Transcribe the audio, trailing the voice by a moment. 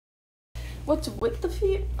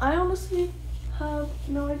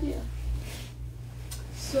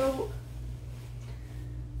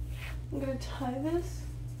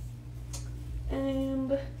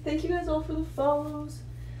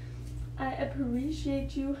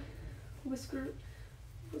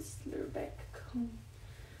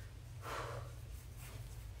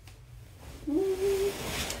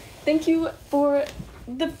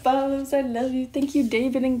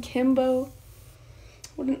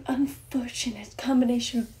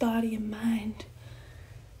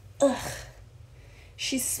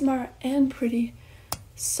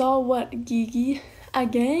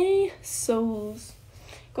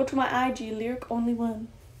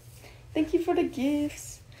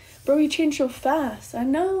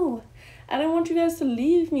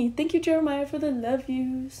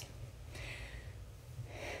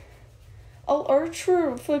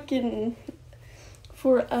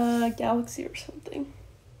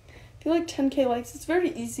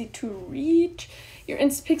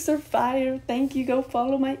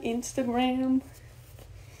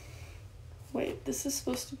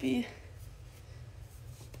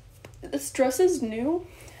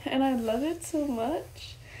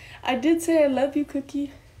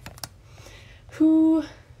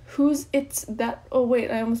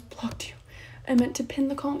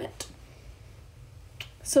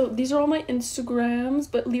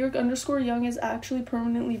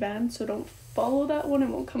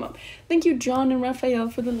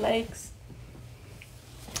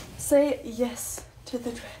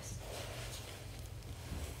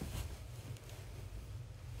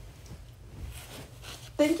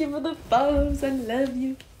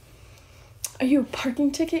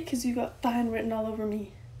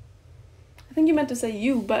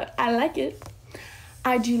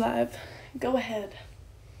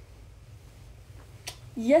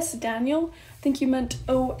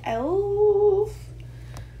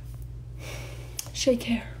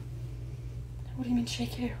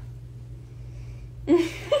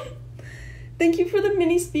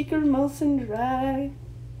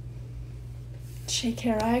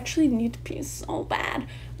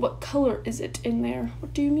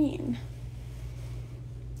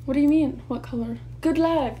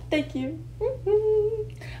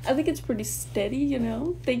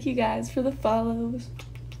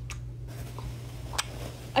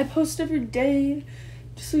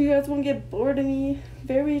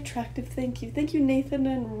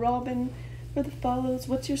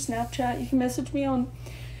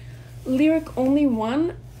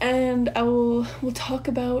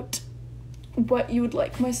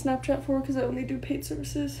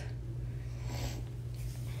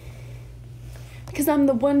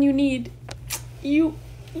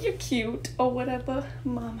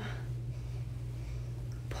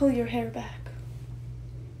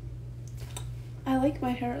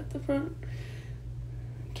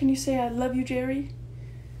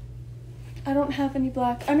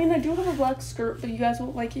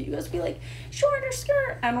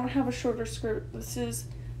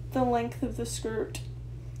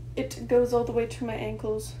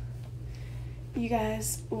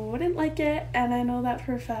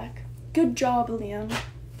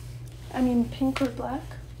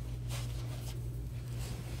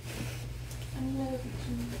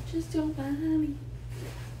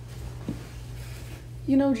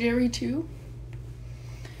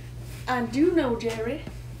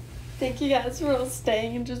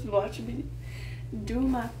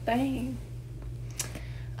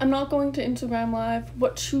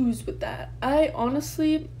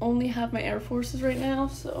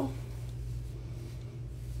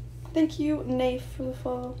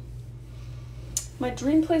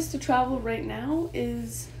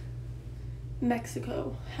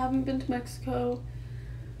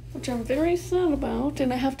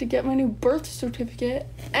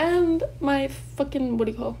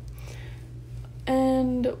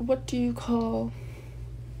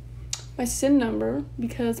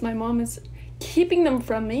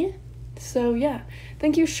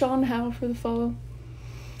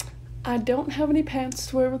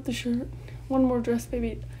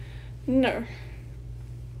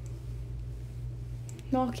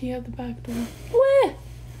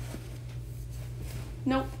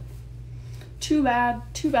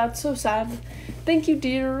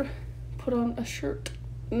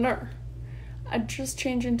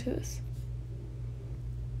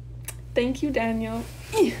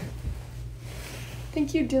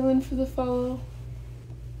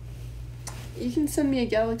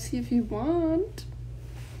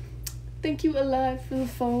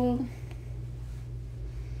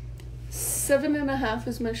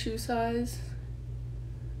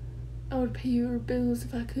I would pay your bills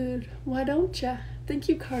if I could. Why don't ya? Thank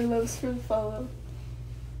you, Carlos, for the follow.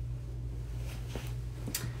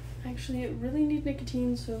 Actually, I really need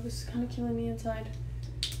nicotine, so this is kind of killing me inside.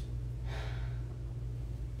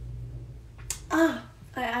 Ah!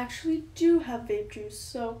 I actually do have vape juice,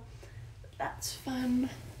 so that's fun.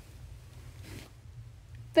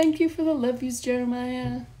 Thank you for the love yous,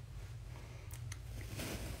 Jeremiah.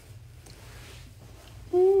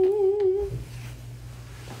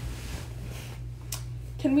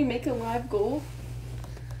 Can we make a live goal?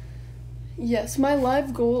 Yes, my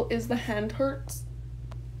live goal is the hand hearts.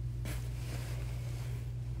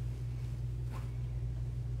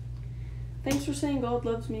 Thanks for saying God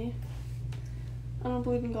loves me. I don't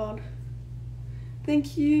believe in God.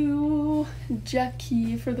 Thank you,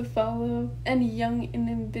 Jackie, for the follow, and Young and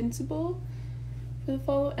Invincible for the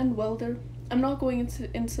follow, and Welder. I'm not going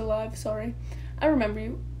into live, sorry. I remember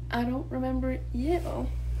you. I don't remember you.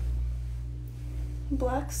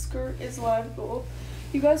 Black skirt is live goal.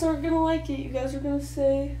 You guys aren't gonna like it. You guys are gonna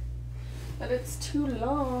say that it's too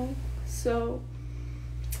long. So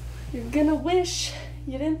you're gonna wish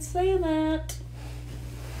you didn't say that.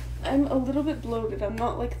 I'm a little bit bloated. I'm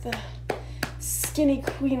not like the skinny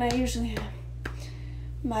queen I usually am.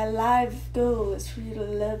 My live goal is for you to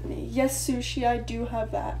love me. Yes, Sushi, I do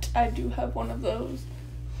have that. I do have one of those.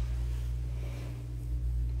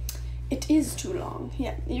 It is too long.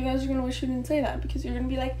 Yeah, you guys are gonna wish you didn't say that because you're gonna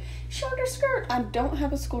be like, shorter skirt. I don't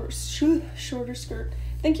have a shorter skirt.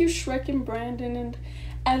 Thank you, Shrek and Brandon and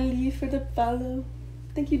Ali for the follow.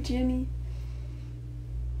 Thank you, Jimmy.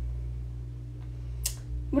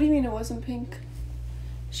 What do you mean it wasn't pink?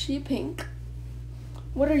 She pink.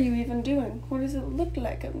 What are you even doing? What does it look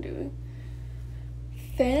like I'm doing?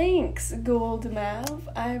 Thanks, Gold Mav.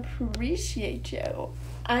 I appreciate you.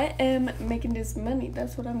 I am making this money.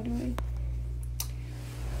 That's what I'm doing.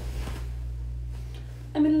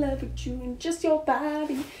 I'm in love with you and just your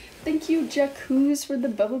body. Thank you, Jacuz, for the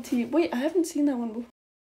bubble tea. Wait, I haven't seen that one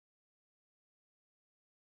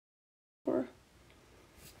before.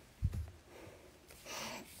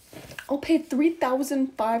 I'll pay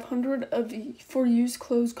 3,500 for used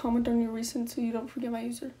clothes. Comment on your recent so you don't forget my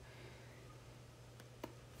user.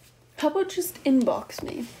 How about just inbox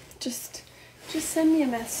me? Just send me a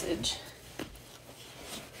message.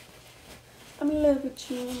 I'm in love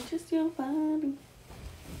with you and just your body.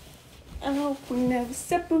 I hope we never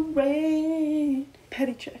separate.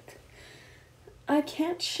 Petty check. I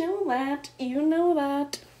can't show that. You know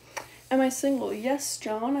that. Am I single? Yes,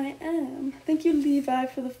 John, I am. Thank you, Levi,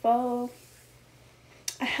 for the follow.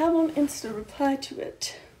 I have on Insta. Reply to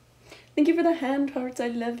it. Thank you for the hand hearts. I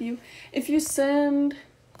love you. If you send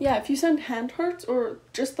hand hearts or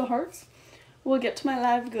just the hearts, we'll get to my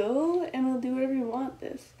live goal and we'll do whatever you want.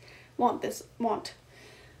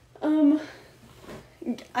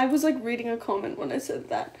 I was like reading a comment when I said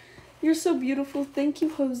that. You're so beautiful. Thank you,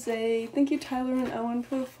 Jose. Thank you, Tyler and Owen,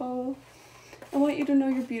 for the follow. I want you to know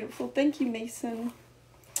you're beautiful. Thank you, Mason.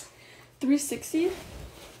 360?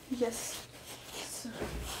 Yes, sir.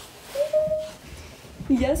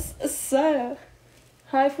 Yes, sir.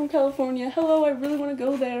 Hi from California. Hello, I really want to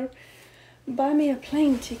go there. Buy me a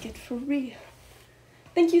plane ticket for real.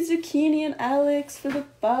 Thank you, Zucchini and Alex, for the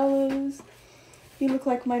follows. You look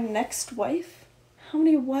like my next wife. How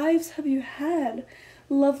many wives have you had?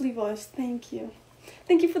 Lovely voice. Thank you.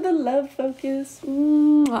 Thank you for the love, Focus.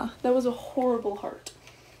 Mwah. That was a horrible heart.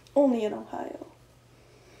 Only in Ohio.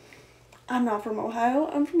 I'm not from Ohio.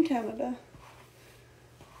 I'm from Canada.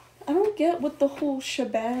 I don't get what the whole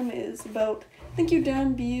shabam is about. Thank you,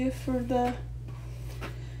 Dan B, for the...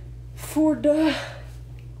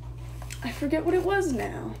 I forget what it was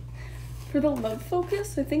now. For the love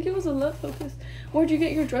focus? I think it was a love focus. Where'd you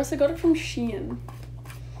get your dress? I got it from Shein.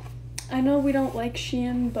 I know we don't like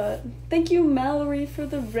Shein, but thank you, Mallory, for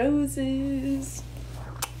the roses.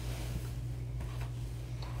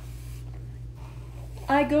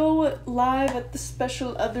 I go live at the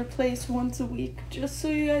special other place once a week, just so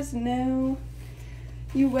you guys know.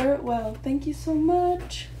 You wear it well. Thank you so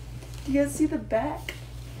much. Do you guys see the back?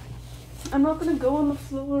 I'm not gonna go on the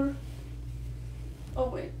floor. Oh,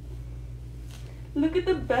 wait. Look at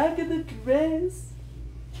the back of the dress.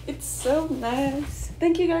 It's so nice.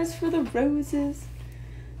 Thank you guys for the roses.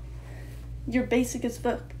 You're basic as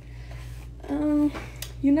fuck. You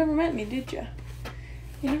never met me, did ya?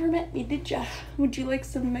 You never met me, did ya? Would you like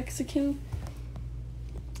some Mexican?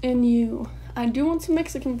 And you. I do want some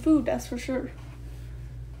Mexican food, that's for sure.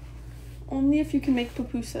 Only if you can make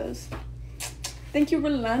pupusas. Thank you,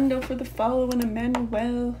 Rolando, for the follow, and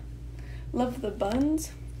Emmanuel. Love the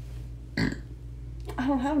buns. I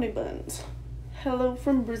don't have any buns. Hello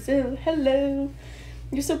from Brazil. Hello.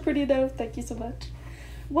 You're so pretty though. Thank you so much.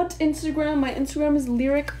 What Instagram? My Instagram is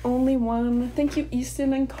lyric_1. Thank you,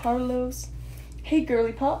 Easton and Carlos. Hey,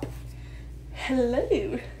 girly pop.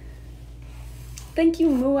 Hello. Thank you,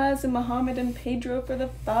 Muaz and Mohammed and Pedro for the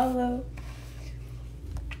follow.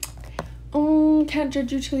 Can't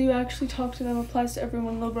judge you till you actually talk to them. Applies to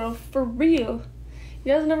everyone, little bro. For real.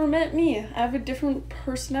 You guys never met me. I have a different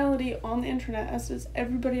personality on the internet, as does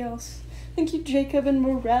everybody else. Thank you, Jacob and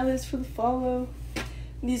Morales, for the follow.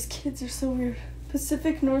 These kids are so weird.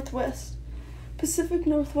 Pacific Northwest. Pacific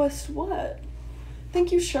Northwest what?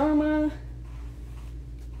 Thank you, Sharma,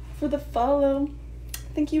 for the follow.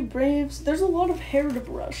 Thank you, Braves. There's a lot of hair to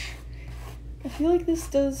brush. I feel like this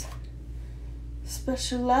does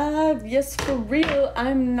special live. Yes, for real.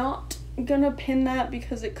 I'm not gonna pin that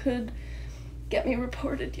because it could get me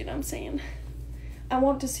reported, you know what I'm saying? I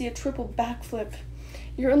want to see a triple backflip.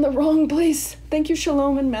 You're in the wrong place. Thank you,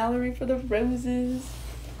 Shalom and Mallory, for the roses.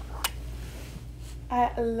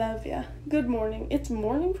 I love ya. Good morning. It's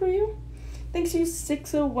morning for you? Thanks you,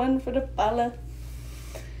 601, for the follow.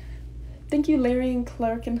 Thank you, Larry and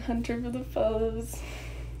Clark and Hunter, for the follows.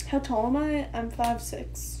 How tall am I? I'm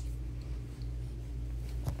 5'6".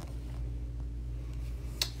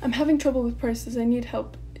 I'm having trouble with prices. I need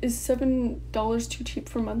help. Is $7 too cheap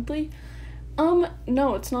for monthly?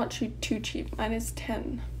 No, it's not too cheap. Mine is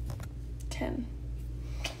 10.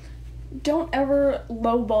 Don't ever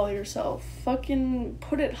lowball yourself. Fucking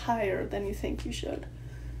put it higher than you think you should.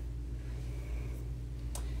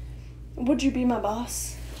 Would you be my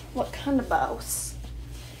boss? What kind of boss?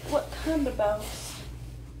 What kind of boss?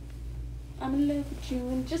 I'm in love with you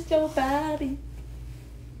and just your body.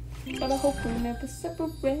 But I hope we never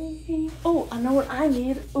separate. Oh, I know what I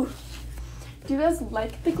need. Ooh. Do you guys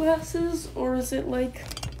like the glasses, or is it like,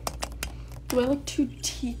 do I look too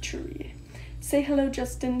teachery? Say hello,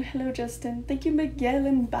 Justin. Hello, Justin. Thank you, Miguel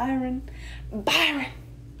and Byron. Byron!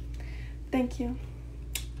 Thank you.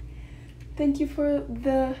 Thank you for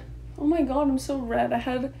the... Oh my god, I'm so red. I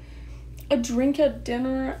had a drink at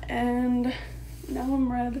dinner, and now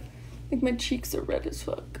I'm red. Like, my cheeks are red as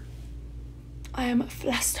fuck. I am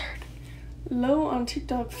flustered. Low on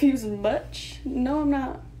TikTok views much? No, I'm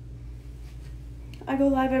not. I go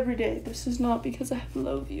live every day. This is not because I have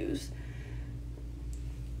low views.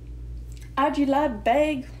 IG live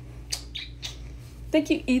bag.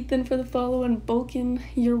 Thank you, Ethan, for the follow, and Bulkin,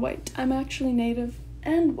 you're white. I'm actually native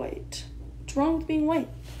and white. What's wrong with being white?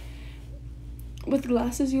 With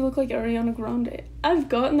glasses, you look like Ariana Grande. I've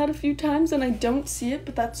gotten that a few times and I don't see it,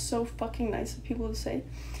 but that's so fucking nice of people to say.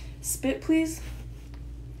 Spit, please.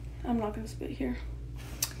 I'm not gonna spit here.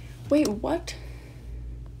 Wait, what?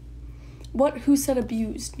 What? Who said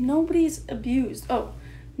abused? Nobody's abused. Oh,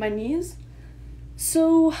 my knees?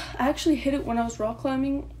 So, I actually hit it when I was rock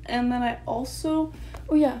climbing, and then I also,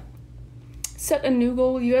 oh yeah, set a new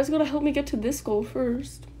goal. You guys gotta help me get to this goal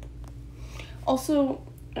first. Also,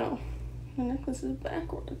 oh, my necklace is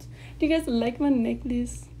backwards. Do you guys like my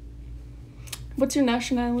necklace? What's your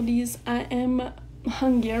nationalities? I am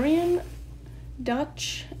Hungarian,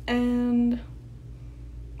 Dutch, and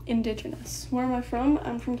Indigenous. Where am I from?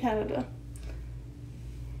 I'm from Canada.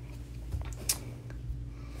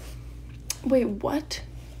 Wait, what?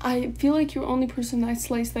 I feel like you're the only person I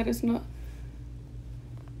slice that is not...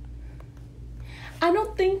 I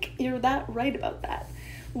don't think you're that right about that.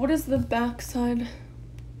 What is the backside?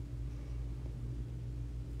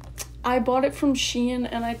 I bought it from Shein,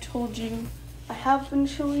 and I told you I have been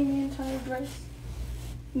showing the entire dress.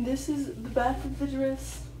 This is the back of the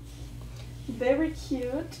dress. Very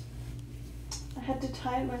cute. I had to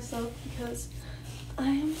tie it myself because I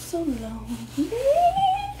am so lonely.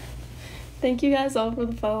 Thank you guys all for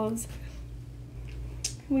the follows.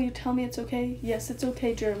 Will you tell me it's okay? Yes, it's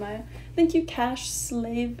okay, Jeremiah. Thank you, Cash,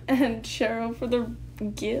 Slave, and Cheryl for the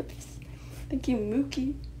gifts. Thank you,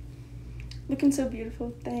 Mookie. Looking so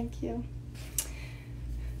beautiful. Thank you.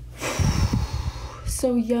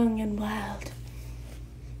 So young and wild.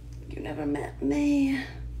 You never met me.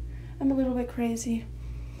 I'm a little bit crazy.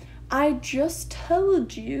 I just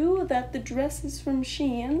told you that the dress is from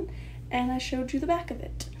Shein, and I showed you the back of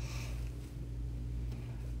it.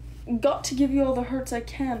 Got to give you all the hearts I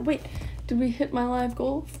can. Wait, did we hit my live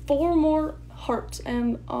goal? 4 more hearts,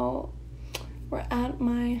 and we're at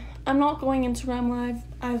my... I'm not going Instagram live.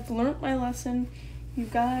 I've learnt my lesson. You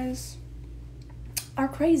guys are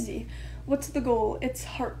crazy. What's the goal? It's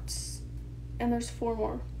hearts, and there's 4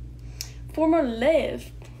 more. 4 more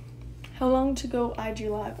left. How long to go IG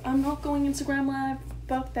live? I'm not going Instagram live.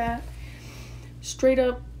 Fuck that. Straight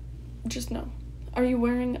up, just no. Are you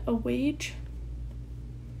wearing a wage?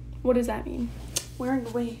 What does that mean? wearing a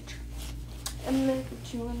wage. And look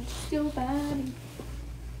at you and still bad.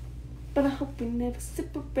 But I hope we never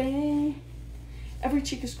separate. Every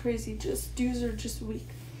chick is crazy, just dudes are just weak.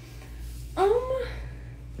 I've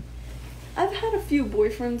had a few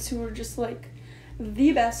boyfriends who were just like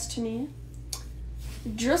the best to me.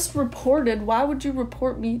 Just reported. Why would you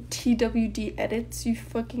report me? TWD edits, you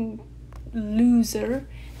fucking loser.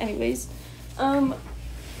 Anyways,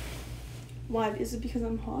 why? Is it because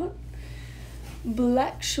I'm hot?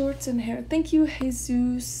 Black shorts and hair. Thank you,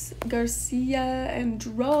 Jesus Garcia and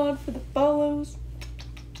Gerard, for the follows.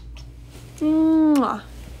 Mwah.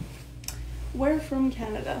 Where from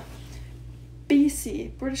Canada?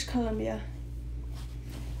 BC, British Columbia.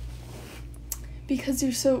 Because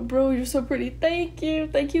you're so, bro, you're so pretty. Thank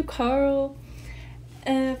you, Carl,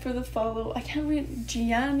 for the follow. I can't read.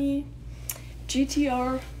 Gianni,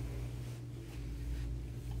 GTR.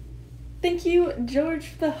 Thank you, George,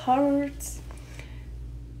 for the hearts.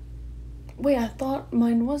 Wait, I thought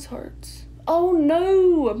mine was hearts. Oh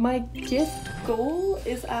no, my gift goal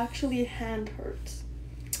is actually hand hearts.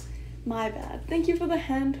 My bad. Thank you for the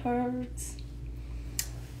hand hearts.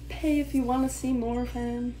 Pay if you want to see more,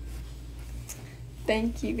 fam.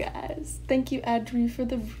 Thank you, guys. Thank you, Adri, for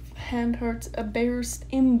the hand hearts. Embarrassed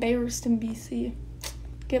in BC.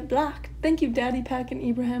 Get black. Thank you, Daddy Pack and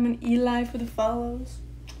Ibrahim and Eli, for the follows.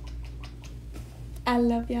 I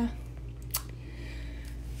love ya.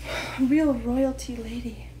 Real royalty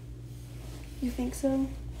lady. You think so?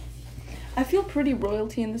 I feel pretty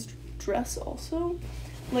royalty in this dress also.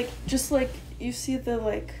 Like, just like, you see the,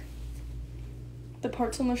 like, the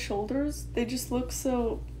parts on the shoulders, they just look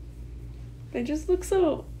so,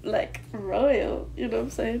 like, royal, you know what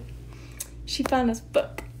I'm saying? She found this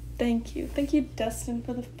book. Thank you. Thank you, Dustin,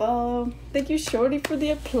 for the follow. Thank you, Shorty, for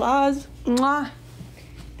the applause. Mwah.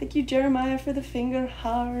 Thank you, Jeremiah, for the finger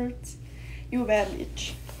hearts. You a bad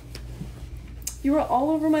bitch. You were all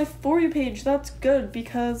over my For You page. That's good,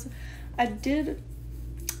 because I did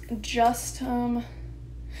just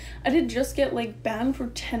get, like, banned for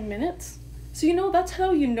 10 minutes. So, you know, that's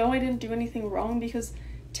how you know I didn't do anything wrong, because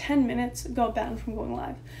 10 minutes got banned from going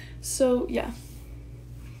live. So, yeah.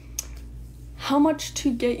 How much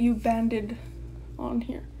to get you banned on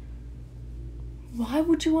here? Why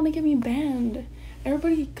would you want to get me banned?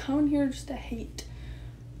 Everybody come here just to hate.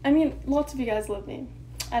 I mean, lots of you guys love me.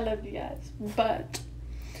 I love you guys. But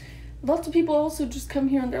lots of people also just come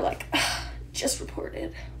here and they're like, just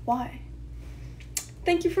reported. Why?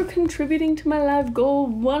 Thank you for contributing to my live goal.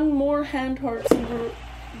 One more hand hearts and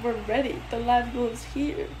we're ready. The live goal is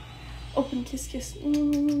here. Open kiss kiss.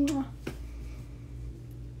 Mwah.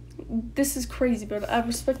 This is crazy, but I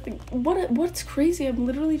respect the... What's crazy? I'm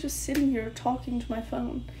literally just sitting here talking to my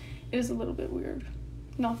phone. It is a little bit weird.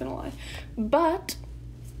 Not gonna lie. But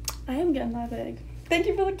I am getting that big. Thank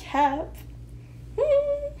you for the cap.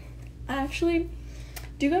 Actually,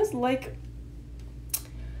 do you guys like...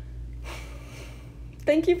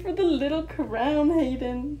 Thank you for the little crown,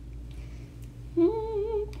 Hayden.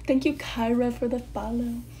 Thank you, Kyra, for the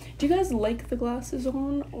follow. Do you guys like the glasses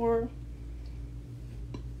on, or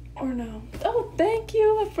no? Oh, thank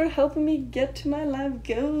you for helping me get to my live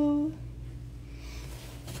goal.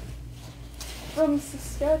 From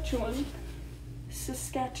Saskatchewan.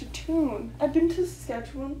 I've been to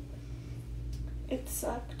Saskatchewan. It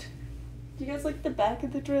sucked. Do you guys like the back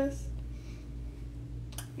of the dress?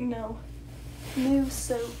 No. New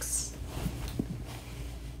soaks.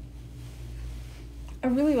 I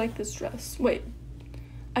really like this dress. Wait.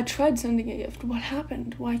 I tried sending a gift. What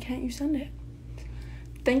happened? Why can't you send it?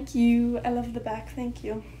 Thank you. I love the back. Thank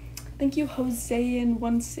you. Thank you, Jose and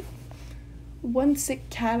one sick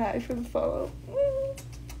cat eye, for the follow.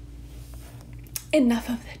 Enough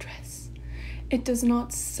of the dress. It does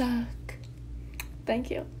not suck.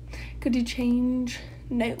 Thank you. Could you change?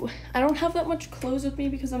 No. I don't have that much clothes with me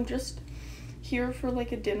because I'm just here for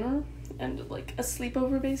like a dinner and like a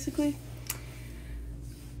sleepover basically.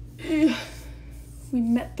 We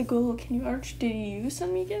met the goal. Can you arch? Did you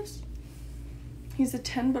send me gifts? He's a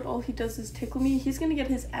 10, but all he does is tickle me. He's gonna get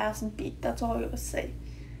his ass beat. That's all I gotta say.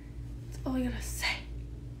 That's all I gotta say.